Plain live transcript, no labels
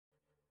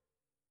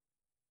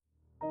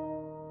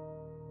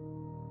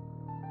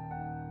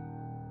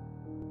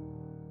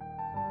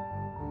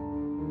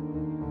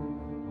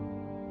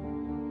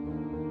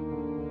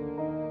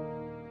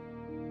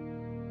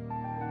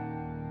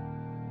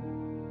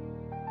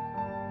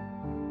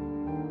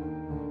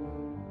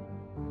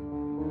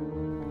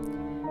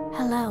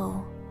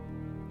Hello,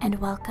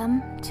 and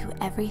welcome to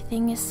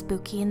Everything is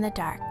Spooky in the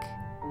Dark,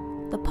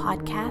 the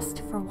podcast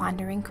for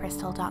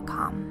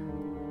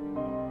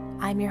WanderingCrystal.com.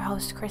 I'm your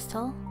host,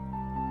 Crystal,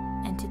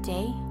 and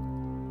today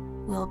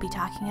we'll be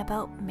talking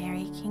about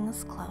Mary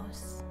King's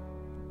Close.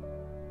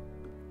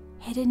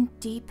 Hidden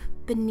deep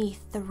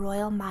beneath the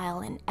Royal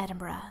Mile in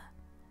Edinburgh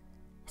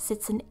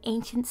sits an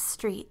ancient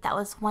street that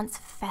was once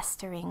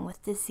festering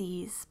with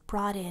disease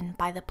brought in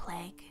by the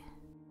plague.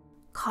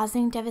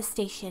 Causing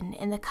devastation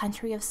in the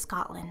country of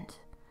Scotland,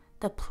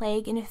 the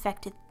plague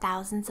infected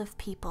thousands of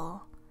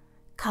people,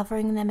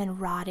 covering them in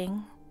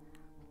rotting,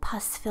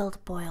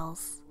 pus-filled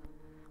boils,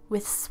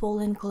 with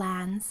swollen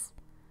glands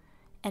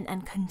and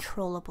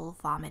uncontrollable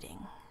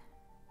vomiting.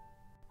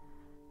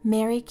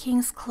 Mary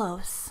King's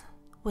Close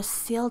was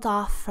sealed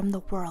off from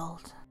the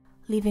world,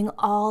 leaving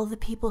all the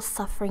people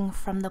suffering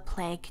from the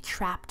plague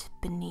trapped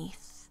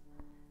beneath.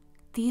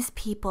 These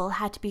people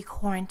had to be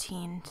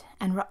quarantined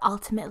and were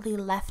ultimately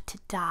left to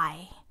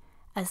die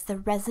as the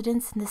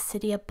residents in the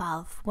city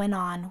above went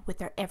on with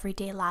their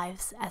everyday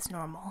lives as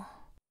normal.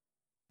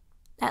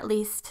 At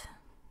least,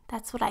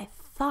 that's what I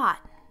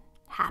thought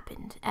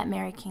happened at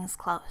Mary King's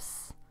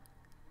Close.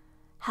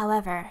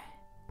 However,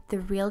 the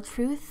real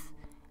truth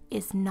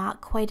is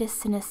not quite as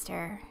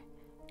sinister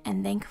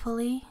and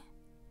thankfully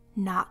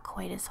not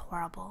quite as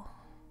horrible.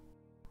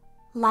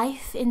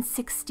 Life in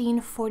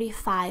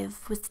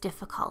 1645 was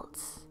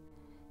difficult.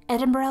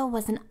 Edinburgh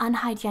was an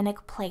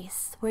unhygienic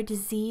place where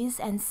disease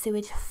and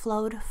sewage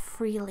flowed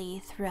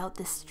freely throughout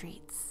the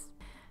streets.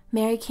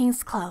 Mary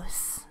King's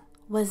Close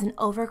was an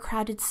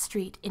overcrowded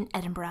street in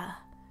Edinburgh.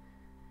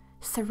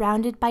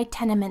 Surrounded by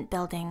tenement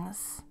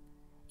buildings,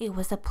 it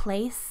was a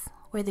place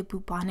where the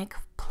bubonic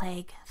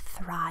plague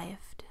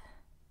thrived.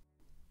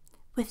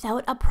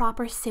 Without a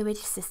proper sewage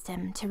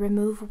system to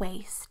remove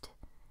waste,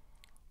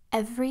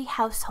 every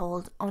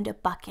household owned a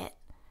bucket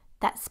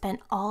that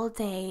spent all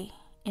day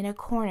in a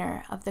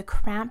corner of the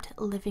cramped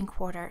living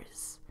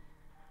quarters,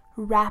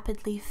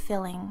 rapidly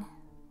filling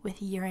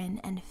with urine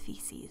and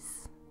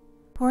feces.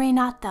 Worry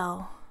not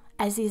though,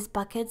 as these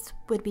buckets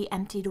would be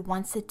emptied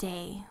once a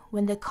day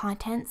when the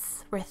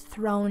contents were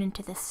thrown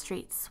into the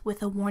streets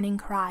with a warning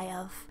cry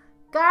of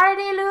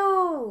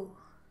 "Gardez-loo!"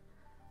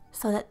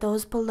 so that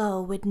those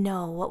below would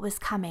know what was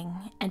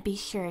coming and be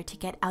sure to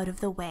get out of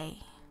the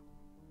way.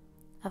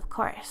 Of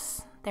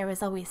course, there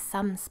was always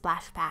some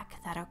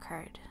splashback that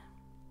occurred.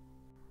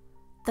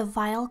 The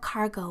vile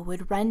cargo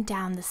would run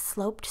down the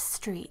sloped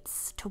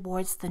streets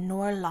towards the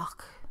Nor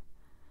Loch,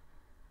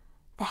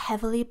 the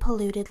heavily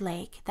polluted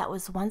lake that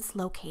was once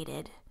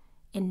located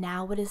in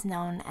now what is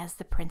known as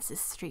the Princes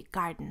Street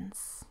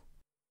Gardens.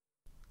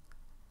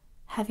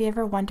 Have you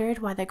ever wondered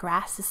why the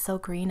grass is so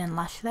green and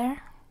lush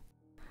there?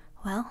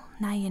 Well,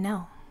 now you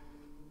know.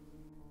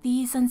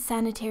 These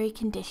unsanitary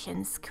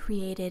conditions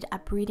created a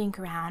breeding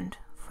ground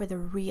for the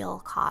real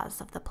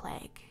cause of the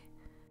plague.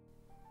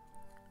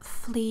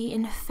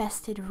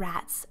 Flea-infested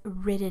rats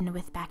ridden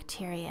with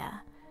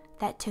bacteria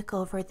that took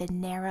over the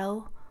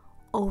narrow,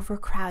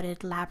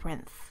 overcrowded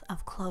labyrinth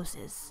of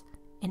closes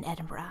in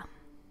Edinburgh.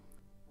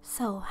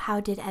 So, how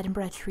did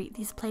Edinburgh treat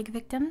these plague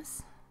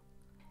victims?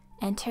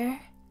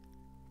 Enter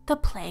the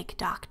plague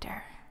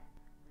doctor.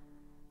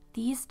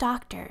 These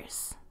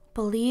doctors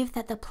believed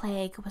that the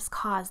plague was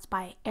caused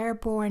by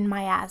airborne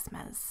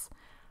miasmas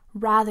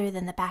rather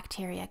than the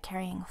bacteria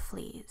carrying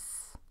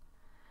fleas.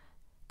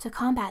 To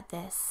combat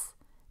this,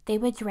 they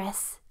would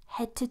dress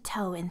head to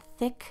toe in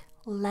thick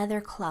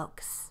leather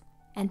cloaks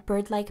and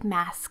bird-like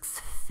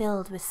masks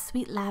filled with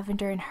sweet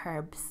lavender and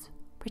herbs,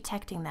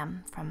 protecting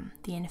them from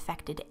the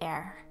infected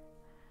air.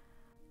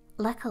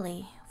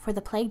 Luckily for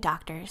the plague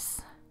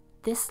doctors,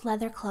 this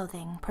leather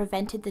clothing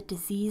prevented the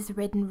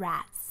disease-ridden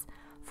rats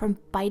from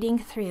biting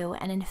through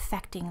and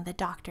infecting the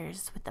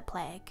doctors with the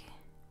plague.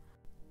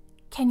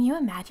 Can you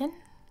imagine?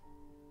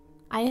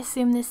 I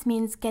assume this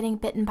means getting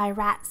bitten by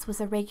rats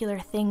was a regular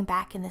thing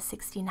back in the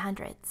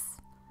 1600s.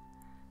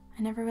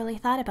 I never really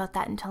thought about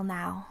that until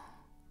now.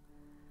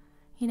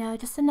 You know,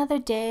 just another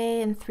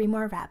day and 3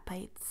 more rat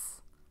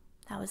bites.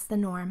 That was the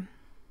norm.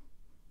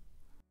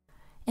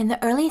 In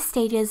the early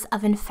stages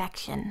of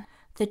infection,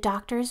 the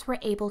doctors were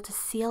able to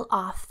seal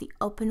off the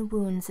open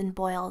wounds and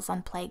boils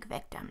on plague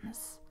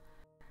victims.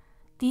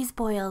 These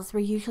boils were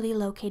usually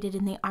located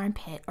in the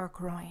armpit or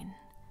groin,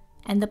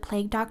 and the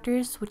plague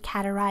doctors would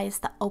cauterize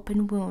the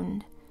open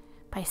wound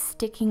by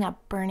sticking a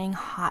burning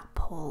hot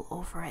pole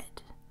over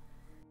it.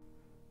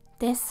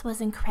 This was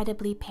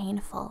incredibly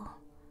painful,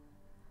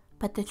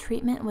 but the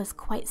treatment was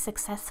quite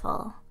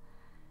successful,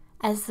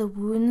 as the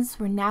wounds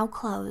were now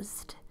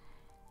closed,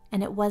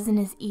 and it wasn't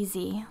as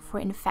easy for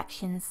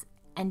infections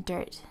and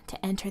dirt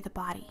to enter the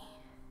body.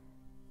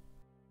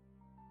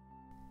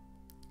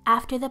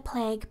 After the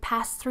plague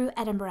passed through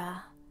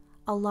Edinburgh,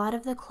 a lot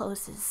of the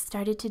closes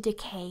started to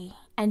decay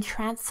and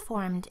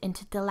transformed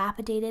into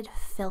dilapidated,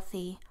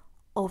 filthy,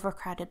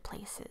 overcrowded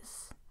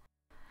places.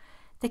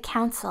 The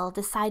council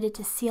decided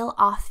to seal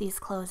off these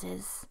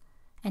closes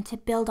and to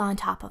build on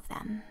top of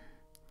them.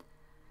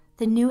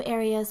 The new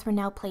areas were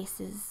now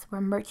places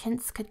where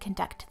merchants could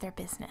conduct their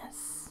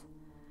business.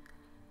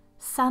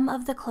 Some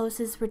of the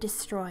closes were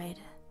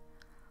destroyed,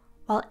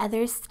 while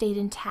others stayed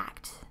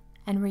intact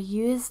and were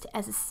used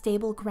as a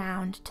stable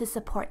ground to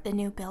support the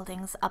new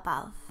buildings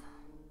above.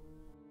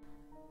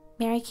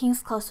 Mary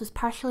King's Close was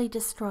partially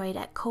destroyed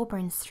at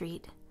Cockburn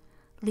Street,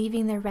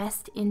 leaving the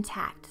rest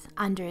intact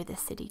under the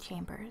city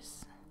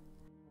chambers.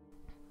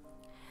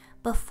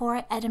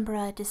 Before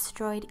Edinburgh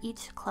destroyed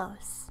each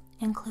close,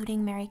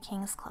 including Mary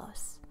King's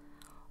Close,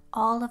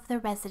 all of the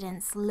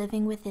residents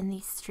living within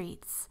these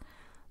streets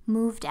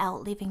moved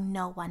out, leaving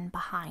no one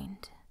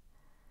behind.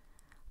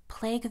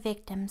 Plague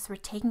victims were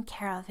taken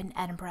care of in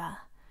Edinburgh,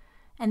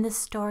 and the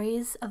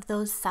stories of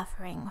those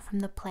suffering from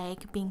the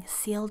plague being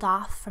sealed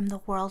off from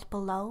the world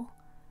below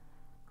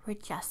were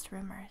just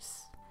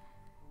rumors.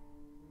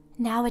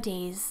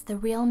 Nowadays, the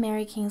real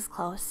Mary King's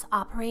Close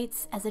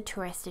operates as a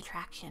tourist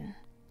attraction,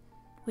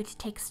 which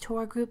takes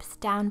tour groups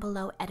down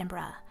below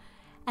Edinburgh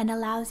and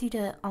allows you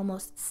to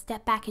almost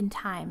step back in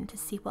time to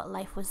see what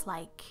life was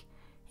like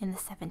in the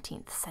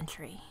 17th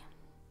century.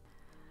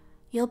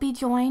 You'll be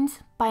joined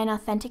by an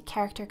authentic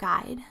character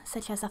guide,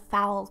 such as a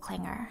fowl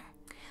clinger,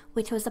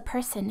 which was a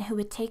person who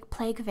would take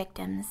plague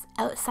victims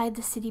outside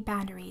the city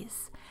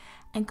boundaries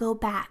and go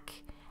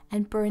back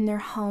and burn their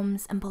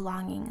homes and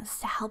belongings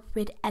to help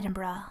rid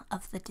Edinburgh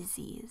of the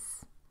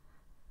disease.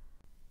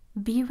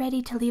 Be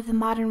ready to leave the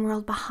modern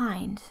world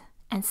behind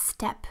and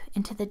step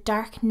into the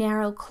dark,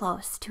 narrow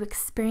close to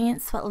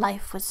experience what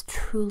life was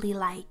truly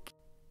like.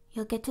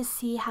 You'll get to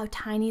see how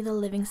tiny the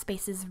living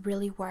spaces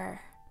really were,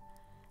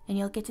 and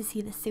you'll get to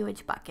see the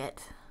sewage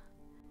bucket.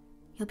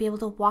 You'll be able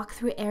to walk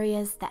through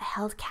areas that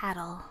held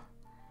cattle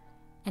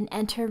and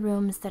enter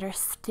rooms that are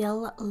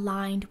still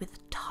lined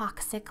with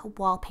toxic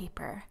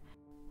wallpaper,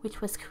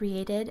 which was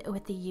created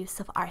with the use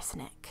of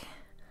arsenic.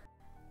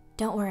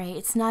 Don't worry,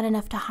 it's not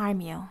enough to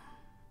harm you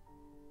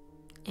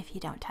if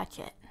you don't touch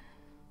it.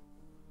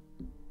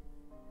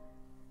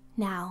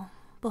 Now,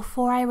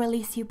 before I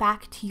release you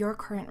back to your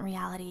current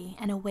reality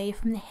and away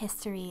from the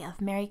history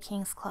of Mary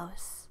King's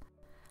Close,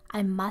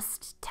 I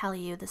must tell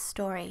you the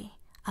story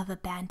of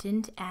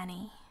Abandoned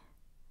Annie.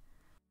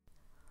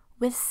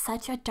 With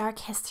such a dark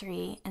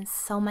history and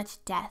so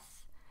much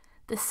death,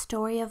 the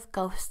story of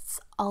ghosts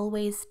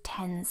always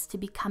tends to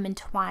become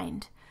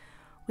entwined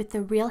with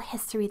the real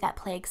history that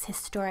plagues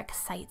historic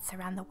sites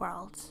around the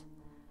world.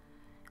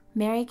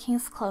 Mary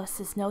King's Close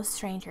is no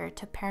stranger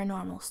to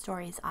paranormal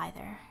stories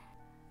either.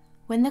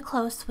 When the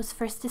close was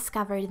first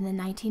discovered in the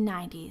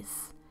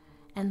 1990s,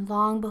 and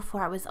long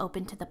before it was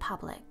open to the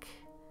public,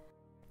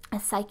 a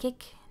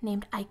psychic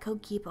named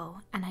Aiko Gibo,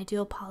 and I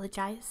do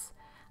apologize,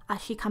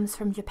 she comes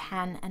from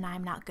Japan and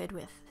I'm not good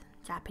with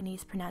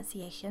Japanese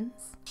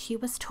pronunciations. She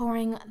was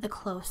touring the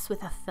close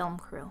with a film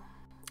crew.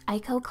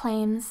 Aiko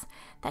claims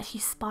that she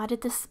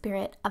spotted the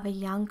spirit of a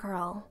young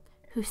girl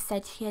who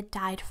said she had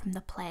died from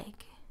the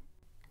plague.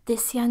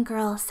 This young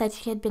girl said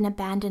she had been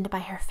abandoned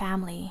by her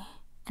family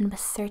and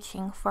was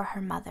searching for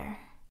her mother.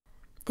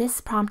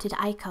 This prompted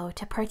Aiko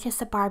to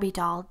purchase a Barbie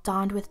doll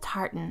donned with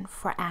tartan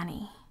for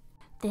Annie.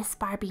 This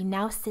Barbie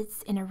now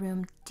sits in a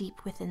room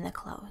deep within the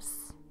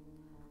close.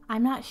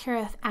 I'm not sure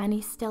if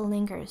Annie still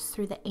lingers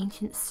through the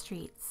ancient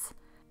streets,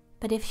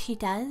 but if she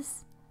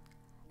does,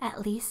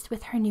 at least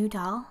with her new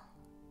doll,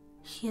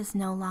 she is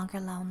no longer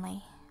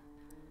lonely.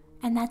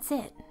 And that's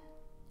it.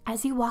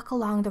 As you walk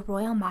along the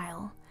Royal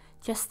Mile,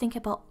 just think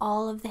about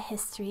all of the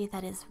history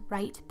that is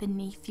right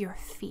beneath your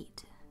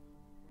feet.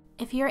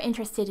 If you're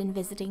interested in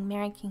visiting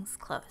Mary King's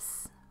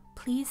Close,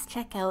 please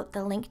check out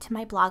the link to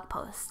my blog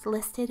post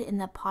listed in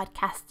the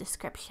podcast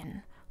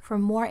description for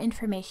more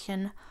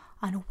information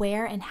on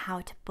where and how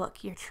to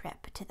book your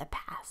trip to the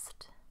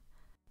past.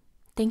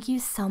 Thank you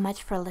so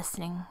much for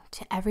listening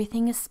to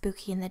Everything is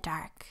Spooky in the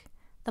Dark,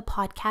 the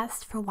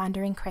podcast for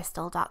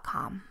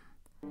WanderingCrystal.com.